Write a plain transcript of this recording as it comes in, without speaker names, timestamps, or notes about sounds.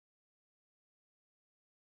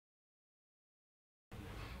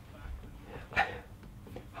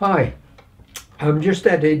Hi, I'm just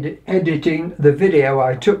editing the video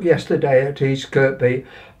I took yesterday at East Kirkby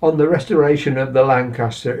on the restoration of the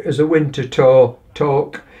Lancaster as a winter tour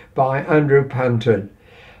talk by Andrew Panton.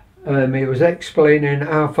 He was explaining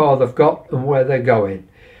how far they've got and where they're going.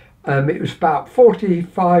 It was about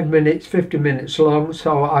 45 minutes, 50 minutes long,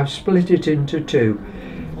 so I've split it into two.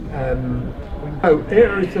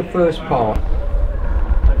 Here is the first part.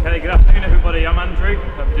 Okay, good afternoon everybody, I'm Andrew.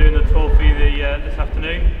 I'm doing the tour for you this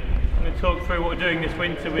afternoon. I'm going to talk through what we're doing this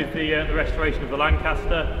winter with the restoration of the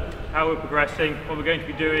Lancaster, how we're progressing, what we're going to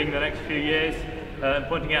be doing the next few years,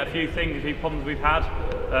 pointing out a few things, a few problems we've had,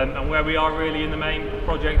 and where we are really in the main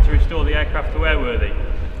project to restore the aircraft to airworthy.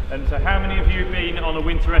 And so how many of you have been on a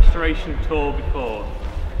winter restoration tour before?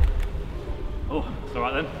 Oh, that's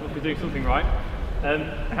alright then, we'll be doing something right.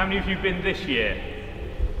 How many of you have been this year?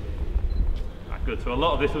 Good, so a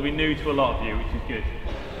lot of this will be new to a lot of you, which is good.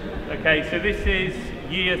 Okay, so this is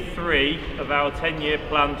year 3 of our 10-year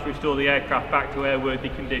plan to restore the aircraft back to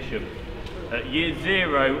airworthy condition. Year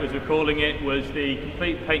 0, as we're calling it, was the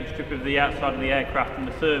complete paint strip of the outside of the aircraft and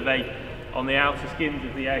the survey on the outer skins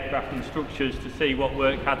of the aircraft and structures to see what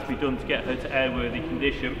work had to be done to get her to airworthy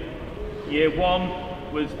condition. Year 1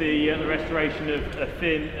 was the restoration of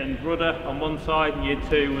fin and rudder on one side, and year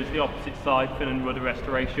 2 was the opposite side, fin and rudder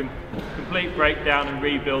restoration. Complete breakdown and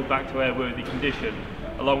rebuild back to airworthy condition,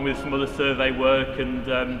 along with some other survey work and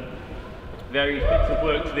various bits of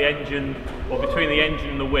work to the engine, or between the engine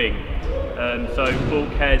and the wing. So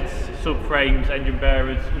bulkheads, subframes, engine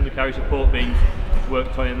bearers, undercarriage support beams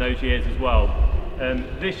worked on in those years as well.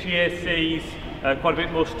 This year sees quite a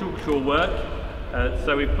bit more structural work.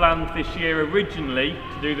 So we planned this year originally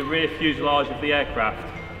to do the rear fuselage of the aircraft.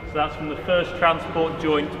 So that's from the first transport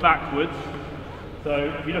joint backwards.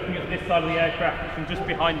 So if you're looking at this side of the aircraft, it's from just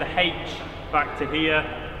behind the H back to here,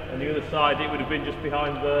 and the other side it would have been just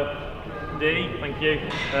behind the D, thank you,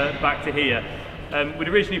 back to here. We'd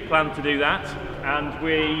originally planned to do that, and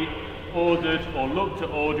we ordered or looked at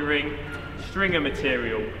ordering stringer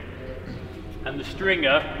material. And the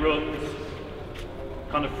stringer runs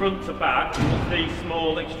kind of front to back, these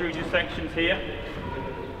small extruded sections here.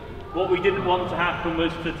 What we didn't want to happen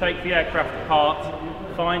was to take the aircraft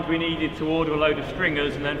apart, find we needed to order a load of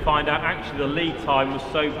stringers, and then find out actually the lead time was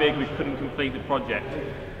so big we couldn't complete the project.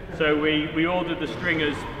 So we ordered the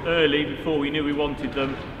stringers early before we knew we wanted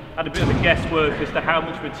them, had a bit of a guesswork as to how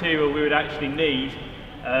much material we would actually need.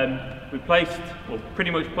 We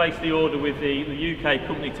pretty much placed the order with the UK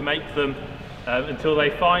company to make them, until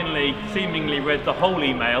they finally seemingly read the whole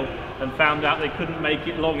email and found out they couldn't make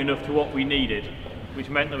it long enough to what we needed, which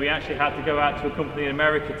meant that we actually had to go out to a company in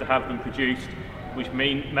America to have them produced, which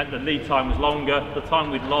meant the lead time was longer. The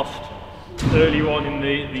time we'd lost earlier on in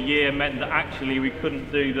the year meant that actually we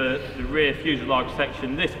couldn't do the rear fuselage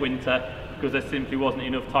section this winter because there simply wasn't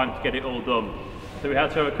enough time to get it all done. So we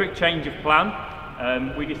had to have a quick change of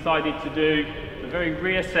plan. We decided to do the very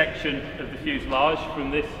rear section of the fuselage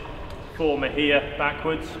from this former here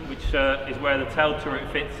backwards, which is where the tail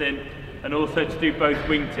turret fits in, and also to do both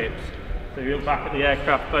wingtips. So if you look back at the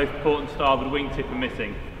aircraft, both port and starboard wingtip are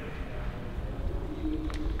missing.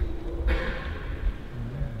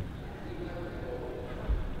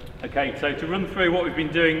 Okay, so to run through what we've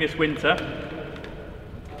been doing this winter,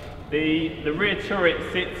 the rear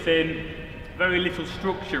turret sits in very little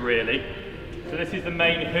structure really. So this is the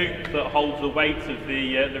main hoop that holds the weight of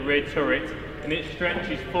the rear turret, and it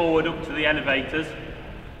stretches forward up to the elevators.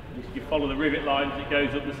 If you follow the rivet lines, it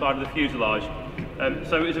goes up the side of the fuselage.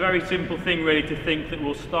 So it's a very simple thing really to think that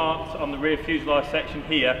we'll start on the rear fuselage section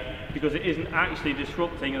here, because it isn't actually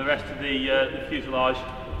disrupting the rest of the fuselage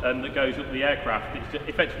that goes up the aircraft. It's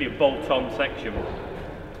effectively a bolt-on section.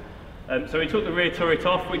 So we took the rear turret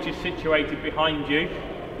off, which is situated behind you.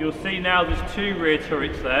 You'll see now there's 2 rear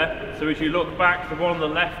turrets there. So as you look back, the one on the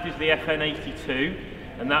left is the FN82,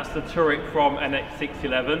 and that's the turret from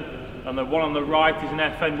NX611, and the one on the right is an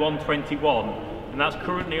FN121, and that's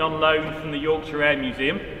currently on loan from the Yorkshire Air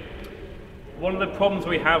Museum. One of the problems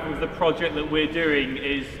we have with the project that we're doing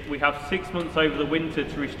is we have 6 months over the winter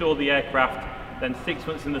to restore the aircraft, then 6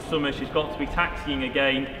 months in the summer she's got to be taxiing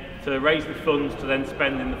again to raise the funds to then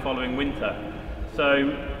spend in the following winter.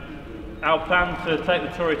 So our plan to take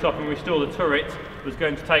the turret off and restore the turret was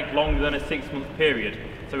going to take longer than a 6-month period.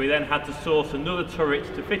 So we then had to source another turret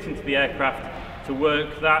to fit into the aircraft to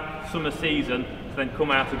work that summer season to then come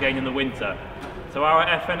out again in the winter. So our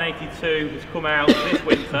FN82 has come out this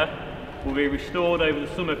winter, will be restored over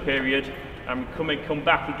the summer period, and come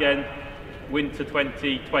back again winter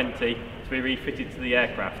 2020 to be refitted to the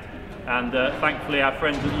aircraft. And thankfully our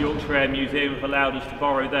friends at the Yorkshire Air Museum have allowed us to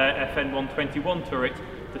borrow their FN121 turret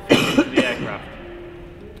to fit into the aircraft.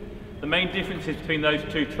 The main differences between those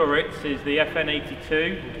two turrets is the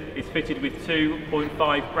FN82 is fitted with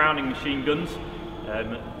 2.5 Browning machine guns.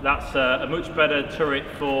 That's a much better turret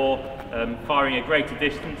for firing a greater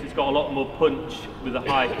distance. It's got a lot more punch with a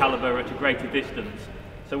higher calibre at a greater distance.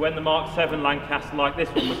 So when the Mark 7 Lancaster like this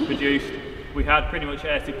one was produced, we had pretty much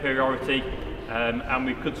air superiority and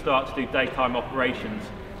we could start to do daytime operations.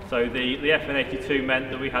 So the FN82 meant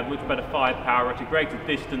that we had much better firepower at a greater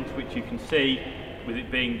distance, which you can see with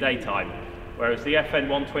it being daytime. Whereas the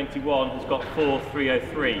FN121 has got 4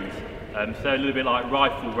 303s, so a little bit like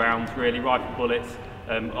rifle rounds, really, rifle bullets.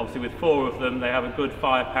 Obviously with 4 of them, they have a good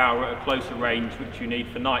firepower at a closer range, which you need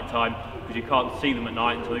for night time, because you can't see them at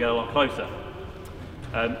night until they get a lot closer.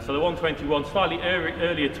 So the 121, slightly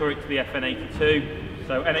earlier turret to the FN82,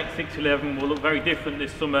 so NX611 will look very different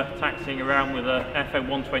this summer, taxiing around with a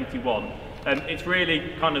FN121. It's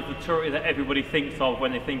really kind of the turret that everybody thinks of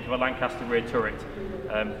when they think of a Lancaster rear turret,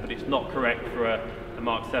 but it's not correct for a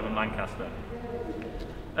Mark 7 Lancaster.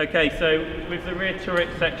 Okay, so with the rear turret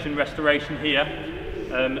section restoration here,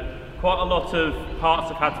 quite a lot of parts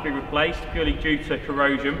have had to be replaced purely due to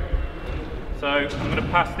corrosion. So I'm going to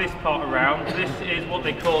pass this part around. This is what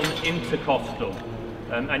they call an intercostal,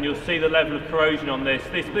 and you'll see the level of corrosion on this.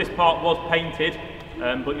 This part was painted,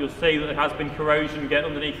 but you'll see that there has been corrosion get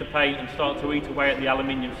underneath the paint and start to eat away at the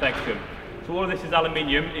aluminium section. So all of this is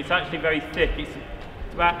aluminium. It's actually very thick. It's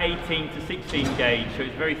about 18 to 16 gauge, so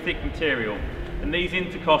it's very thick material. And these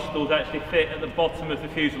intercostals actually fit at the bottom of the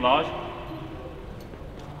fuselage.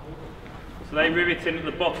 So they rivet in at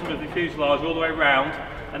the bottom of the fuselage all the way around,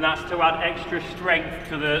 and that's to add extra strength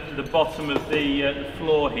to the bottom of the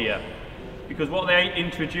floor here. Because what they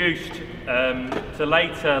introduced to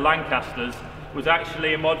later Lancasters was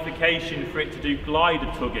actually a modification for it to do glider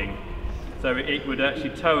tugging. So it would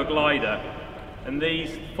actually tow a glider. And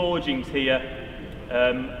these forgings here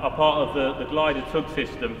are part of the glider tug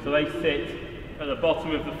system. So they sit at the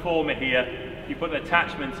bottom of the former here. You put an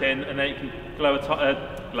attachment in and then you can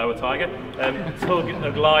tug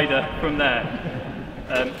a glider from there.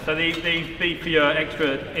 So these beefier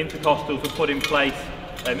extra intercostals were put in place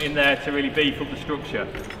in there to really beef up the structure.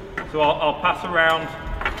 So I'll pass around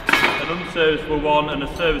an unserviceable one and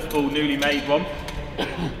a serviceable newly made one.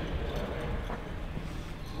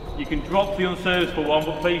 You can drop the unserviceable one,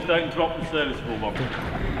 but please don't drop the serviceable one.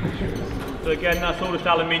 So again, that's all just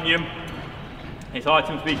aluminium. It's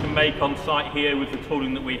items we can make on site here with the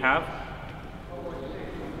tooling that we have.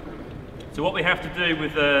 So what we have to do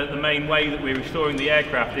with the main way that we're restoring the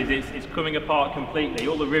aircraft is it's coming apart completely.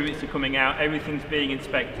 All the rivets are coming out, everything's being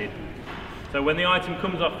inspected. So when the item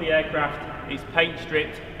comes off the aircraft, it's paint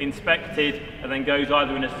stripped, inspected, and then goes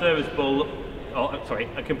either in a serviceable,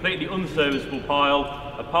 a completely unserviceable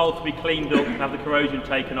pile, a pile to be cleaned up and have the corrosion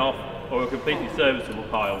taken off, or a completely serviceable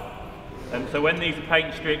pile. So when these are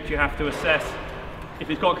paint stripped, you have to assess, if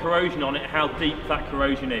it's got corrosion on it, how deep that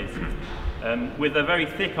corrosion is. With a very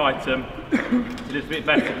thick item, it's a little bit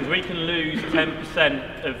better because we can lose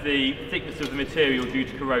 10% of the thickness of the material due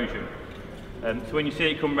to corrosion. So when you see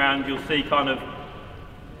it come round, you'll see kind of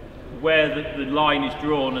where the line is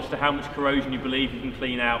drawn as to how much corrosion you believe you can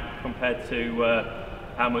clean out compared to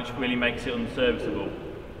how much really makes it unserviceable.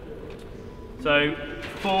 So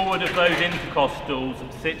forward of those intercostals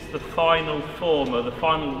sits the final former, the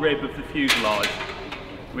final rib of the fuselage,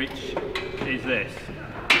 which is this.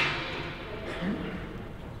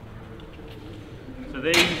 So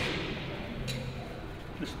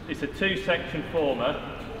it's a 2-section former,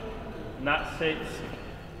 and that sits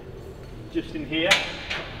just in here.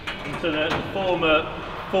 And so the former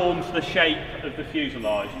forms the shape of the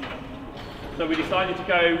fuselage. So we decided to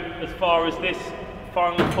go as far as this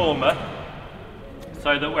final former,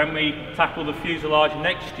 so that when we tackle the fuselage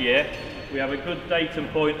next year, we have a good datum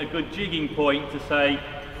point, a good jigging point to say,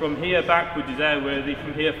 from here backwards is airworthy,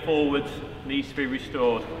 from here forwards needs to be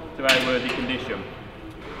restored to airworthy condition.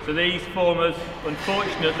 So these formers,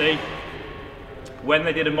 unfortunately, when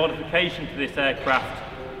they did a modification to this aircraft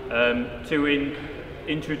to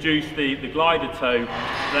introduce the glider tow,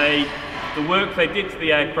 the work they did to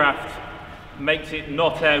the aircraft makes it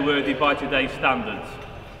not airworthy by today's standards.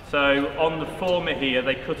 So on the former here,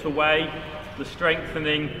 they cut away the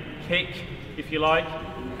strengthening pick, if you like,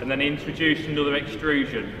 and then introduced another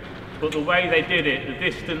extrusion. But the way they did it, the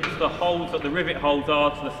distance the holes that the rivet holes are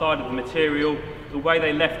to the side of the material, the way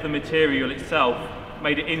they left the material itself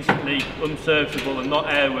made it instantly unserviceable and not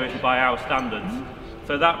airworthy by our standards.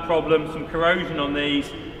 So that problem, some corrosion on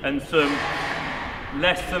these and some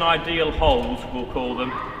less than ideal holes, we'll call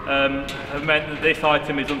them, have meant that this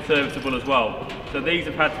item is unserviceable as well. So these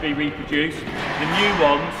have had to be reproduced. The new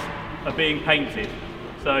ones are being painted.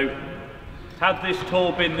 So had this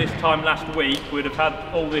tour been this time last week, we'd have had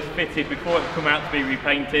all this fitted before it come out to be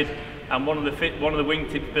repainted, and one of the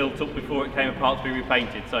wingtips built up before it came apart to be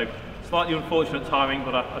repainted. So slightly unfortunate timing,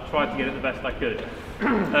 but I tried to get it the best I could.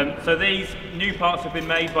 So these new parts have been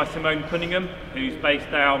made by Simone Cunningham, who's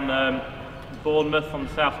based down Bournemouth on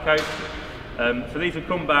the south coast. So these have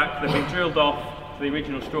come back, they've been drilled off to the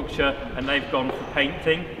original structure, and they've gone for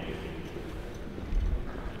painting.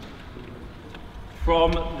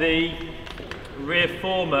 From the rear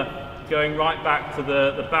former going right back to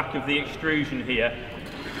the back of the extrusion here,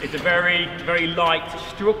 it's a very, very light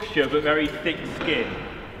structure but very thick skin.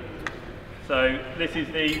 So this is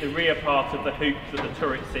the rear part of the hoop that the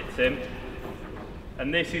turret sits in,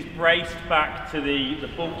 and this is braced back to the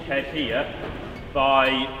bulkhead here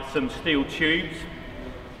by some steel tubes,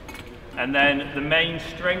 and then the main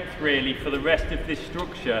strength really for the rest of this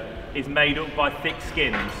structure is made up by thick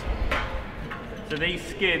skins. So these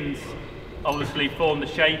skins obviously form the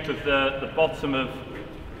shape of the bottom of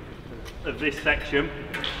this section,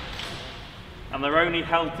 and they're only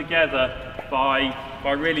held together by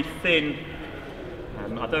really thin,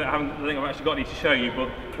 I think I've actually got any to show you,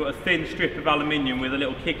 but a thin strip of aluminium with a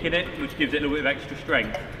little kick in it, which gives it a little bit of extra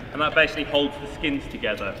strength, and that basically holds the skins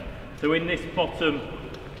together. So in this bottom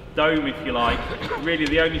dome, if you like, really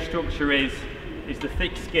the only structure is the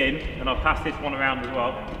thick skin, and I'll pass this one around as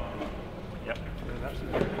well. Yep.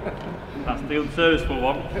 That's the unserviceable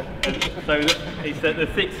one. So it's the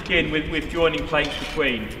thick skin with joining plates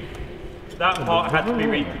between. That part had to be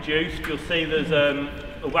reproduced. You'll see there's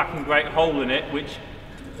a whacking great hole in it, which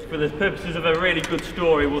for the purposes of a really good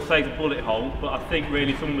story we'll say is a bullet hole, but I think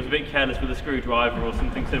really someone was a bit careless with a screwdriver or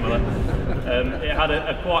something similar. It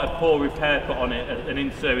had quite a poor repair put on it, an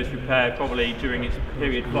in-service repair probably during its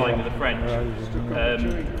period flying with the French.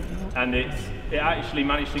 And it actually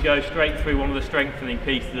managed to go straight through one of the strengthening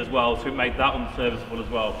pieces as well, so it made that unserviceable as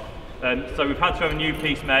well. So we've had to have a new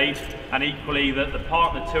piece made, and equally that the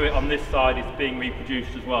partner to it on this side is being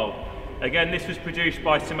reproduced as well. Again, this was produced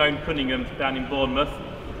by Simone Cunningham down in Bournemouth,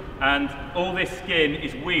 and all this skin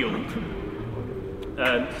is wheeled.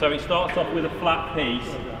 So it starts off with a flat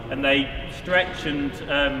piece, and they stretch and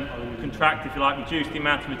contract, if you like, reduce the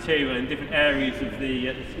amount of material in different areas of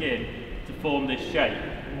the skin to form this shape.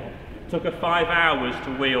 It took her 5 hours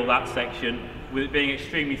to wheel that section, with it being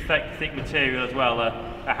extremely thick material as well.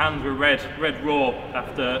 Her hands were red raw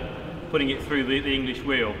after putting it through the English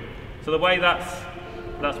wheel. So the way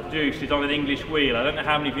that's produced is on an English wheel. I don't know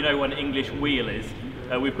how many of you know what an English wheel is.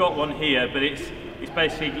 We've got one here, but it's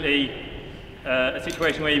basically a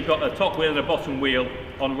situation where you've got a top wheel and a bottom wheel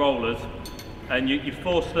on rollers, and you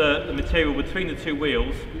force the material between the two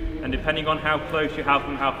wheels, and depending on how close you have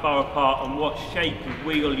them, how far apart, and what shape of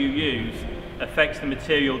wheel you use affects the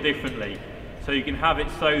material differently. So you can have it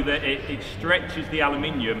so that it stretches the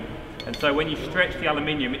aluminium, and so when you stretch the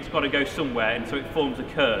aluminium it's got to go somewhere, and so it forms a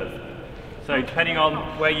curve. So depending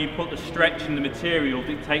on where you put the stretch in the material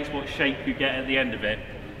dictates what shape you get at the end of it.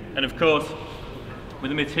 And of course,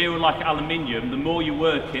 with a material like aluminium, the more you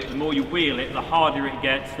work it, the more you wheel it, the harder it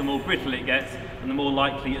gets, the more brittle it gets, and the more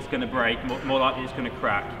likely it's going to break, more likely it's going to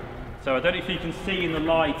crack. So I don't know if you can see in the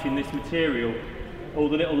light in this material all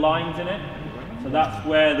the little lines in it. So that's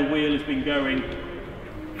where the wheel has been going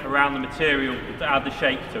around the material to add the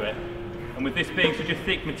shape to it. And with this being such a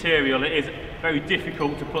thick material, it is very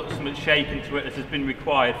difficult to put so much shape into it as has been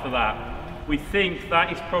required for that. We think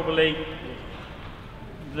that is probably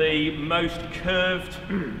the most curved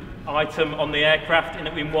item on the aircraft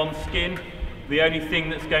in one skin. The only thing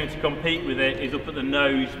that's going to compete with it is up at the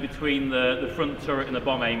nose between the front turret and the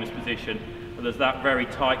bomb aimer's position. And there's that very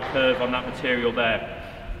tight curve on that material there.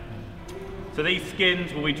 So these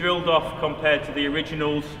skins will be drilled off compared to the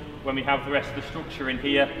originals when we have the rest of the structure in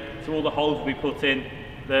here. So all the holes will be put in.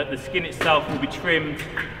 The skin itself will be trimmed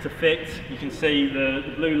to fit. You can see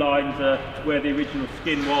the blue lines are where the original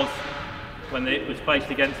skin was when it was placed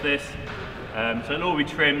against this. So it'll all be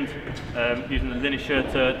trimmed using the Lincolnshire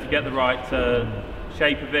to get the right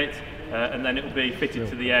shape of it, and then it will be fitted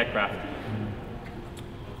to the aircraft.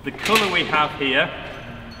 The colour we have here,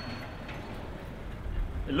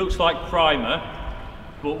 it looks like primer,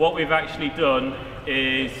 but what we've actually done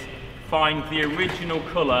is find the original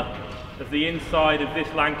colour of the inside of this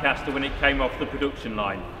Lancaster when it came off the production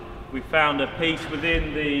line. We found a piece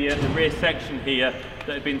within the rear section here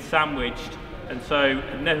that had been sandwiched, and so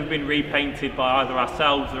had never been repainted by either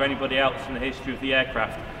ourselves or anybody else in the history of the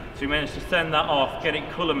aircraft. So we managed to send that off, get it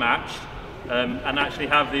colour matched, and actually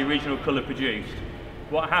have the original colour produced.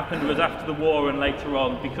 what happened was after the war and later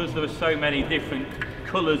on, because there were so many different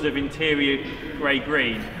colours of interior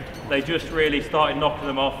grey-green, they just really started knocking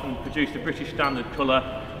them off and produced a British standard colour,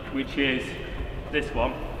 which is this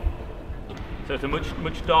one. So it's a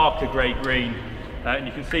much darker grey-green, and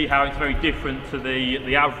you can see how it's very different to the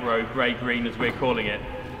Avro grey-green, as we're calling it.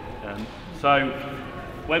 So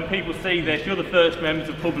when people see this, you're the first members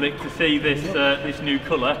of the public to see this, this new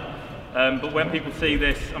colour, but when people see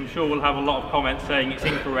this, I'm sure we'll have a lot of comments saying it's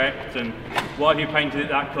incorrect and why have you painted it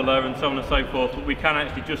that colour and so on and so forth, but we can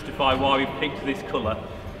actually justify why we've picked this colour.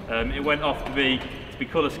 It went off to be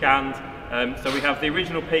colour scanned, so we have the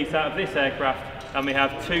original piece out of this aircraft, and we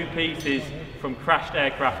have two pieces from crashed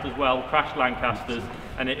aircraft as well, crashed Lancasters,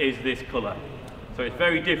 and it is this colour. So it's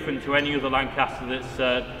very different to any other Lancaster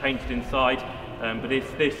that's painted inside, but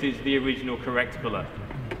this is the original correct colour.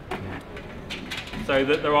 So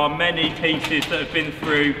that there are many pieces that have been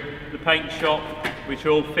through the paint shop which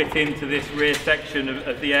all fit into this rear section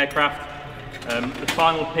of the aircraft. The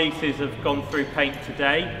final pieces have gone through paint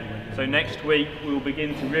today. So next week we will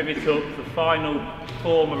begin to rivet up the final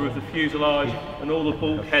former of the fuselage and all the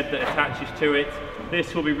bulkhead that attaches to it.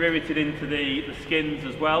 This will be riveted into the skins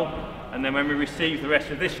as well, and then when we receive the rest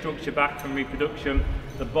of this structure back from reproduction,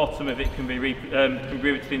 the bottom of it can be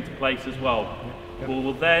riveted into place as well. We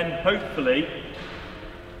will then hopefully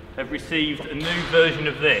have received a new version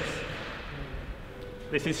of this.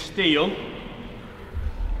 This is steel,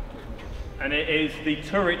 and it is the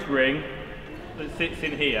turret ring that sits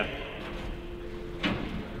in here.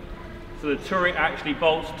 So the turret actually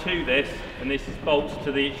bolts to this, and this is bolts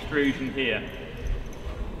to the extrusion here.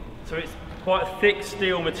 So it's quite a thick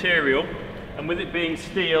steel material, and with it being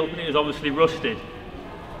steel, it is obviously rusted.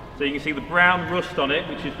 So you can see the brown rust on it,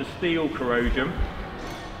 which is the steel corrosion,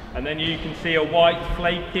 and then you can see a white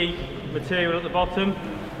flaky material at the bottom,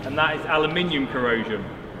 and that is aluminium corrosion.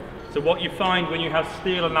 So what you find when you have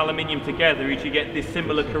steel and aluminium together is you get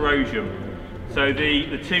dissimilar corrosion. So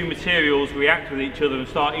the two materials react with each other and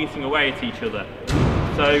start eating away at each other.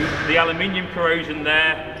 So the aluminium corrosion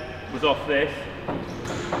there was off this,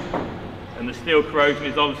 and the steel corrosion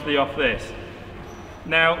is obviously off this.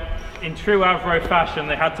 Now, in true Avro fashion,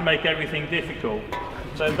 they had to make everything difficult.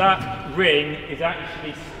 So that ring is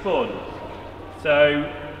actually spun.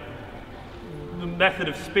 So the method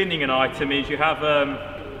of spinning an item is you have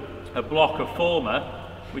a block of former,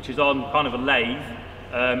 which is on kind of a lathe,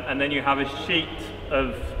 and then you have a sheet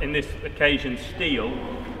of, in this occasion, steel,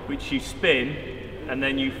 which you spin, and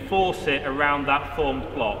then you force it around that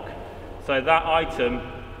formed block. So that item,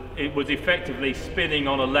 it was effectively spinning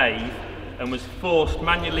on a lathe and was forced,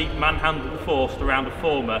 manually manhandled, forced around a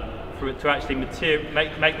former for it to actually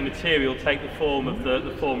make the material take the form of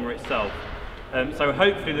the former itself. So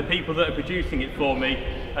hopefully the people that are producing it for me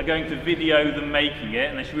are going to video them making it,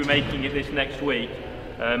 and they should be making it this next week,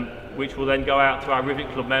 which will then go out to our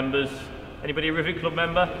Rivet Club members. Anybody a Rivet Club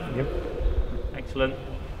member? Yep. Excellent.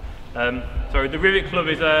 So the Rivet Club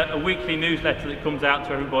is a weekly newsletter that comes out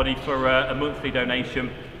to everybody for a monthly donation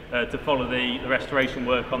to follow the restoration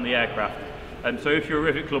work on the aircraft. So if you're a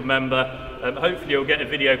Rivet Club member, hopefully you'll get a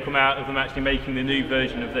video come out of them actually making the new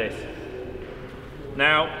version of this.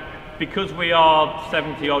 Now, because we are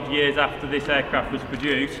 70 odd years after this aircraft was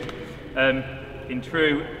produced, in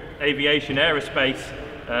true aviation aerospace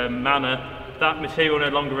manner, that material no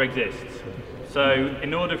longer exists. So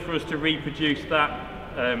in order for us to reproduce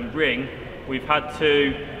that ring, we've had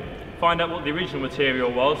to find out what the original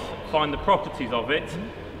material was, find the properties of it,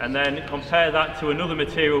 and then compare that to another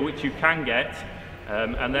material which you can get,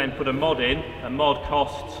 and then put a mod in. A mod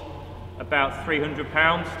costs about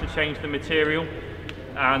 £300 to change the material,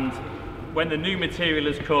 and when the new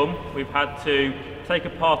material has come, we've had to take a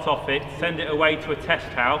part off it, send it away to a test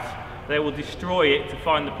house. They will destroy it to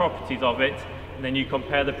find the properties of it, and then you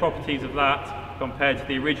compare the properties of that compared to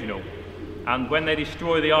the original. And when they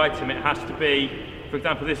destroy the item, it has to be, for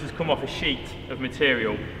example, this has come off a sheet of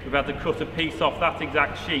material. We've had to cut a piece off that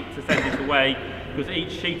exact sheet to send it away, because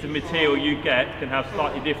each sheet of material you get can have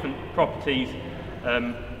slightly different properties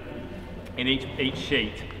in each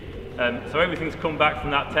sheet. So everything's come back from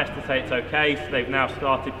that test to say it's okay, so they've now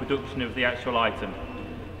started production of the actual item.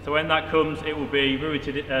 So when that comes, it will be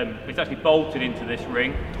riveted, it's actually bolted into this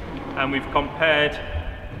ring, and we've compared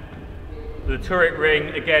the turret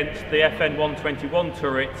ring against the FN121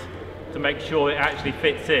 turret to make sure it actually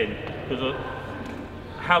fits in. Because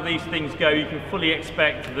how these things go, you can fully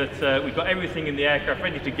expect that we've got everything in the aircraft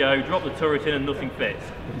ready to go, drop the turret in and nothing fits.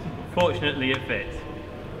 Fortunately it fits.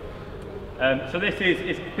 So this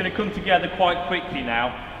is going to come together quite quickly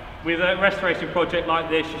now. With a restoration project like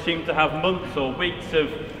this, you seem to have months or weeks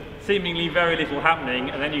of seemingly very little happening,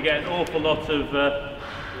 and then you get an awful lot of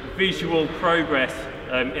visual progress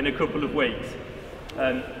in a couple of weeks.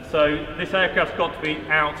 So this aircraft's got to be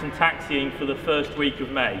out and taxiing for the first week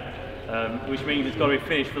of May, which means it's got to be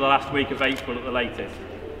finished for the last week of April at the latest.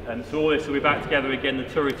 So all this will be back together again, the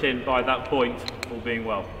turret in by that point, all being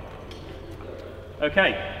well.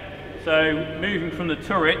 Okay, so moving from the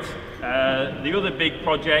turret, the other big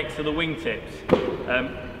projects are the wingtips.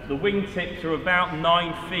 The wingtips are about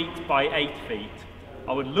 9 feet by 8 feet.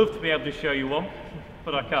 I would love to be able to show you one,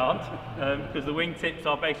 but I can't, because the wingtips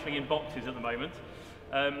are basically in boxes at the moment.